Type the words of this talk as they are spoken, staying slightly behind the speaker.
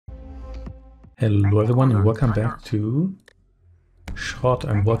Hello everyone and welcome back to Shrot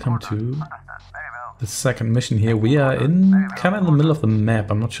and welcome to the second mission here. We are kind of in the middle of the map.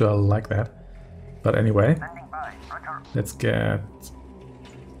 I'm not sure I like that. But anyway, let's get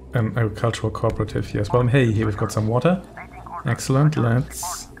an agricultural cooperative here as well. And hey, here we've got some water. Excellent,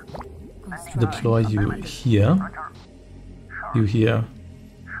 let's deploy you here. You here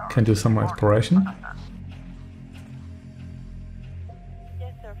can do some more exploration.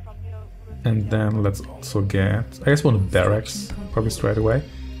 And then let's also get, I guess, one of the barracks, probably straight away.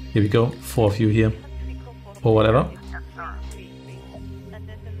 Here we go, 4 of you here, or whatever.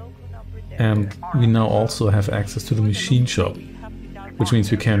 And we now also have access to the machine shop, which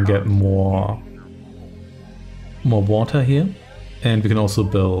means we can get more water here, and we can also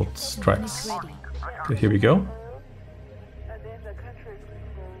build tracks. Okay, here we go.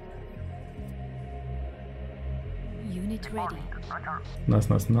 Unit ready. Nice,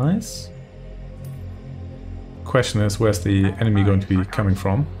 nice, nice. Question is, where's the enemy going to be coming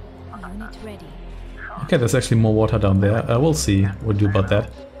from? Unit ready. Okay, there's actually more water down there. We'll see what we do about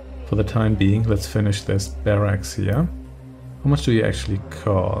that. For the time being, let's finish this barracks here. How much do you actually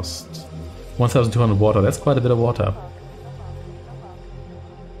cost? 1,200 water, that's quite a bit of water.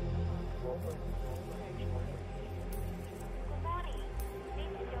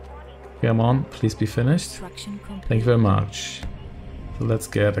 Come on, please be finished. Thank you very much. So let's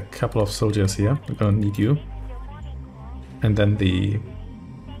get a couple of soldiers here. We're gonna need you. And then the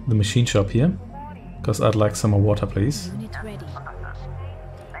machine shop here, because I'd like some more water, please.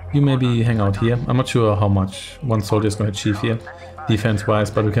 You maybe hang out here. I'm not sure how much one soldier is going to achieve here, defense-wise,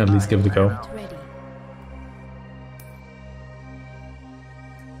 but we can at least give it a go.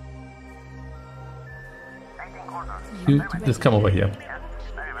 You just come over here.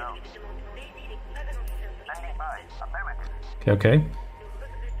 Okay, okay.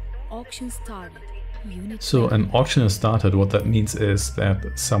 Auction started. So an auction is started. What that means is that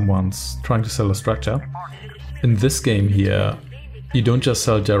someone's trying to sell a structure. In this game here, you don't just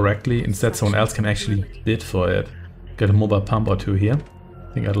sell directly, instead someone else can actually bid for it. Get a mobile pump or two here.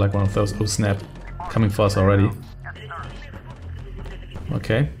 I think I'd like one of those. Oh snap, coming for us already.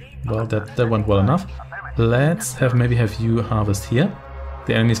 Okay, well that went well enough. Let's maybe have you harvest here.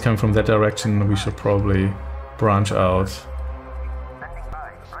 The enemy's coming from that direction, we should probably branch out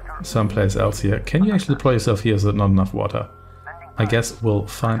someplace else here. Can you actually deploy yourself here? Is it not enough water? I guess we'll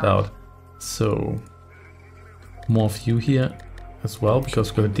find out. So, more of you here as well,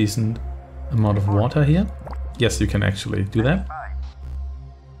 because we've got a decent amount of water here. Yes, you can actually do that.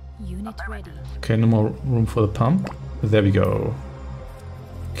 Unit ready. Okay, no more room for the pump. There we go.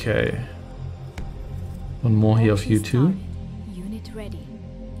 Okay. One more here of you two. Unit ready.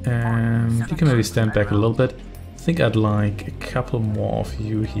 And you can maybe stand back a little bit. I think I'd like a couple more of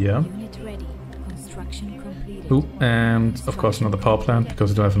you here. Unit ready. Construction completed. Ooh, and of course another power plant,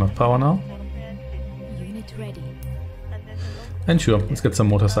 because we don't have enough power now. Unit ready. And sure, let's get some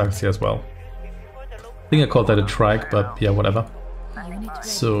motorcycles here as well. I think I called that a trike, but yeah, whatever. Unit ready.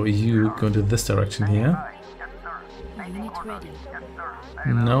 So you go into this direction here. Unit ready.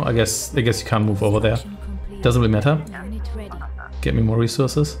 No, I guess you can't move over there. Doesn't really matter. Unit ready. Get me more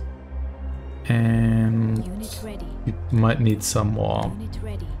resources. And Unit ready. we might need some more Unit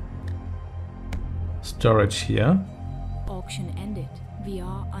ready. storage here. Auction ended. We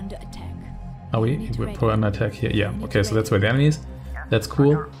are under attack. Are we? We're probably under attack here. Yeah, okay, so that's where the enemy is. That's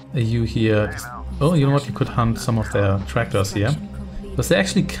cool. You here... Oh, you know what? You could hunt some of their tractors here. Because they're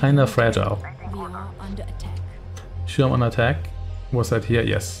actually kind of fragile. We are under attack. Sure, I'm under attack. Was that here?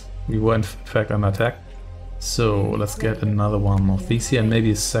 Yes. We were in fact under attack. So let's get another one of these here, and maybe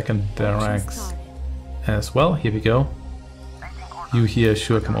a second barracks as well. Here we go. You here,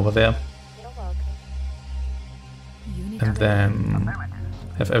 sure, come over there. And then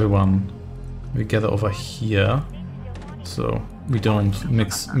have everyone we gather over here, so we don't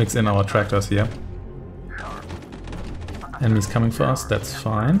mix in our tractors here. Enemies coming for us, that's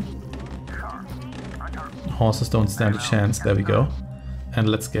fine. Horses don't stand a chance, there we go. And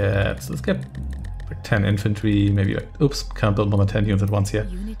let's get like 10 infantry, maybe like, oops, can't build more than 10 units at once here.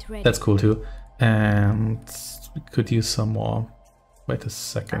 That's cool too. And we could use some more. Wait a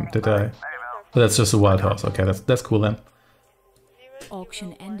second, did I? Oh, that's just a wild horse, okay, that's cool then.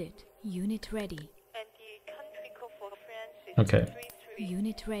 Auction ended. Unit ready. Okay.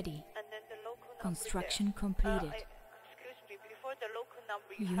 Unit ready. Construction completed.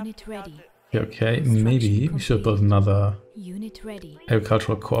 Unit ready. Okay, maybe we should build another Unit ready.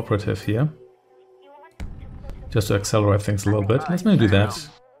 agricultural cooperative here. Just to accelerate things a little bit. Let's maybe do that.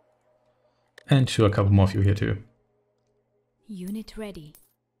 And sure, a couple more of you here too. Unit ready.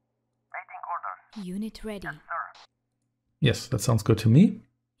 Unit ready. Yes, that sounds good to me.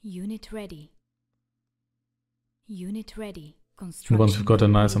 Unit ready. Unit ready. And once we've got a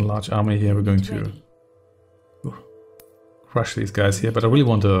nice and large army here, we're going to crush these guys here. But I really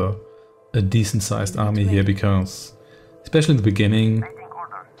want a decent sized army here because, especially in the beginning,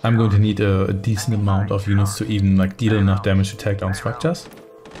 I'm going to need a decent amount of units to even like deal enough damage to take down structures.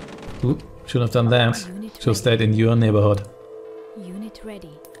 Ooh, shouldn't have done that. Should have stayed in your neighborhood. Unit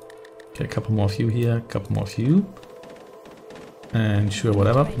ready. Okay, a couple more of you here, a couple more of you. And sure,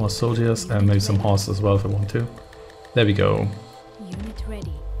 whatever, more soldiers and maybe some horses as well if I want to. There we go. Unit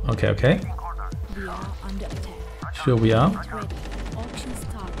ready. Okay, okay. We are under attack. Sure we are. Unit ready. Auction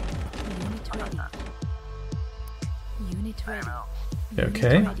started. Unit ready. Unit ready.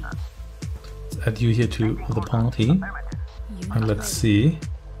 Okay. Unit ready. Let's add you here to the party. Unit And let's ready. see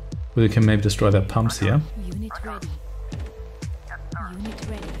whether we can maybe destroy their pumps here. Unit ready. Unit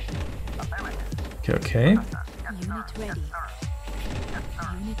ready. Okay, okay. Unit ready.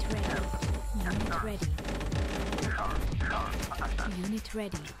 Unit ready. Unit ready. Unit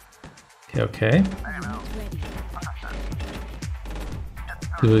ready. Okay, okay. Unit ready.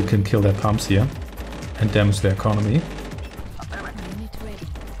 So we can kill their pumps here and damage their economy. Unit ready.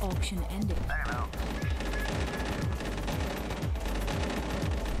 Auction ended.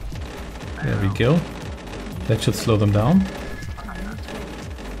 There we go. That should slow them down. Unit ready.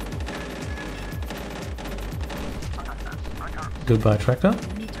 Goodbye, tractor.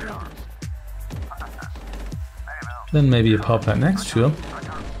 Unit ready. Then maybe a power plant next, sure.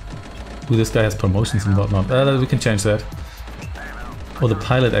 Ooh, this guy has promotions and whatnot. We can change that. Or the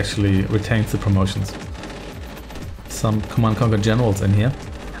pilot actually retains the promotions. Some Command Conquer generals in here.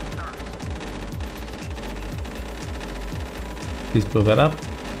 Please blow that up.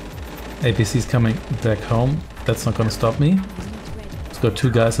 APC's coming back home. That's not gonna stop me. Unit ready. Let's got 2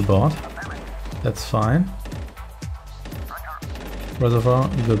 guys aboard. That's fine. Reservoir,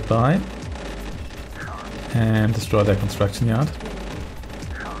 goodbye. And destroy their construction yard.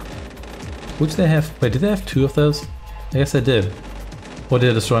 Which they have... Wait, did they have 2 of those? I guess they did. Or did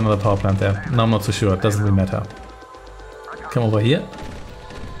they destroy another power plant there? No, I'm not so sure. It doesn't really matter. Come over here.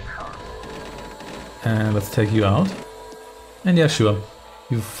 And let's take you out. And yeah, sure.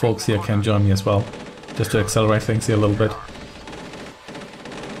 You folks here can join me as well. Just to accelerate things here a little bit.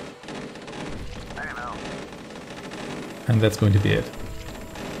 And that's going to be it.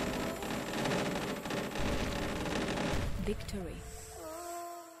 Victory.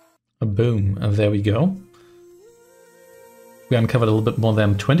 Boom, and there we go. We uncovered a little bit more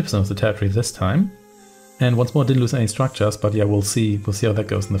than 20% of the territory this time. And once more, didn't lose any structures, but yeah, we'll see how that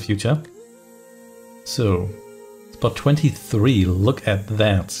goes in the future. So, spot 23, look at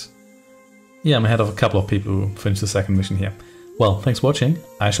that. Yeah, I'm ahead of a couple of people who finished the second mission here. Well, thanks for watching.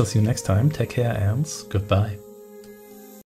 I shall see you next time. Take care and goodbye.